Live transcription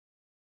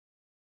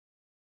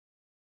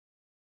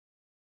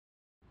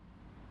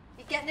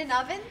Getting an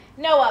oven?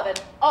 No oven.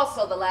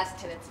 Also the last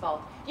tenant's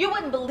fault. You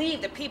wouldn't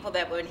believe the people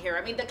that were in here.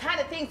 I mean, the kind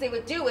of things they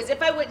would do is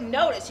if I wouldn't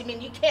notice, you mean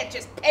you can't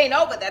just paint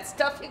over that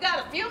stuff. You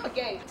gotta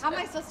fumigate. How am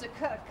I supposed to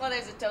cook? Well,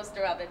 there's a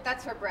toaster oven.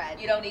 That's for bread.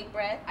 You don't eat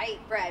bread? I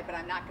eat bread, but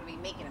I'm not gonna be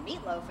making a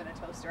meatloaf in a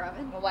toaster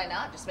oven. Well, why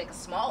not? Just make a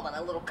small one,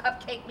 a little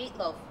cupcake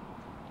meatloaf.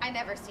 I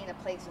never seen a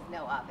place with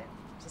no oven.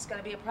 Is this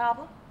gonna be a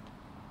problem?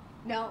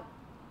 No.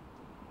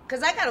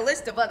 Because I got a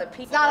list of other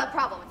people. It's not a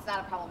problem. It's not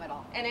a problem at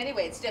all. And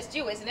anyway, it's just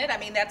you, isn't it? I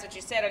mean, that's what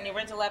you said on your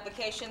rental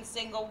application.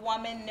 Single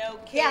woman, no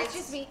kids. Yeah, it's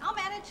just me. I'll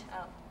manage.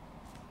 Oh.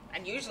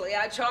 And usually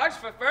I charge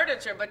for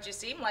furniture, but you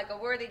seem like a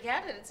worthy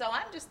candidate, so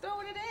I'm just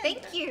throwing it in.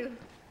 Thank you.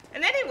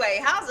 And anyway,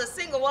 how's a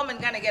single woman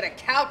gonna get a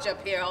couch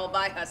up here all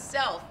by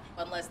herself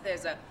unless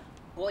there's a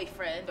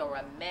boyfriend or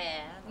a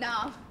man?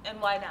 No. And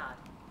why not?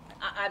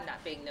 I'm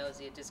not being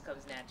nosy, it just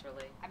comes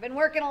naturally. I've been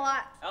working a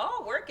lot.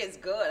 Oh, work is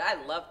good.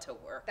 I love to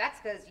work.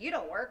 That's because you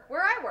don't work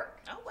where I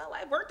work. Oh, well,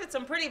 I worked at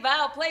some pretty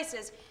vile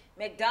places.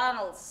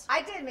 McDonald's.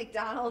 I did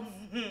McDonald's.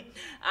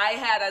 I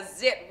had a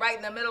zit right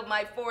in the middle of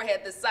my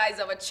forehead the size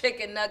of a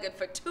chicken nugget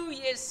for 2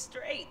 years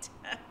straight.